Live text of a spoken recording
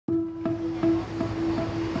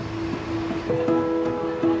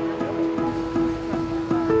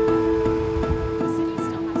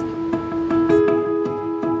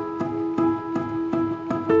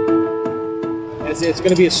It's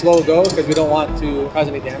going to be a slow go because we don't want to cause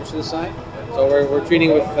any damage to the sign. So we're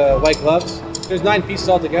treating it with white gloves. There's 9 pieces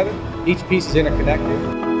altogether. Each piece is interconnected.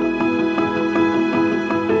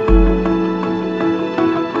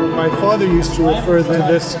 My father used to refer to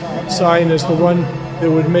this sign as the one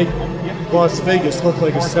that would make Las Vegas look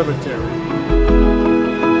like a cemetery.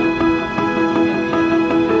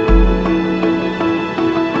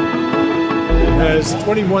 It has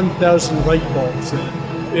 21,000 light bulbs in it.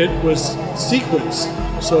 It was sequenced,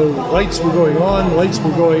 so lights were going on, lights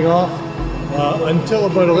were going off, until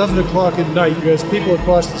about 11 o'clock at night, because people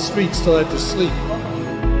across the street still had to sleep.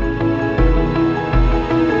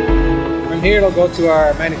 From here it'll go to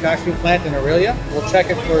our manufacturing plant in Aurelia. We'll check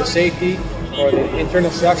it for safety, for the internal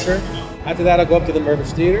structure. After that, I'll go up to the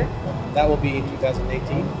Mirvish Theater. That will be in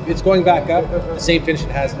 2018. It's going back up, the same finish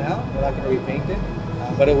it has now. We're not going to repaint it,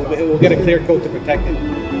 but it will get a clear coat to protect it.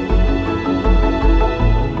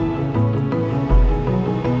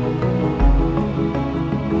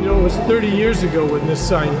 You know, it was 30 years ago when this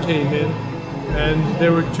sign came in, and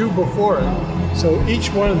there were 2 before it. So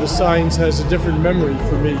each one of the signs has a different memory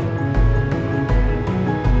for me.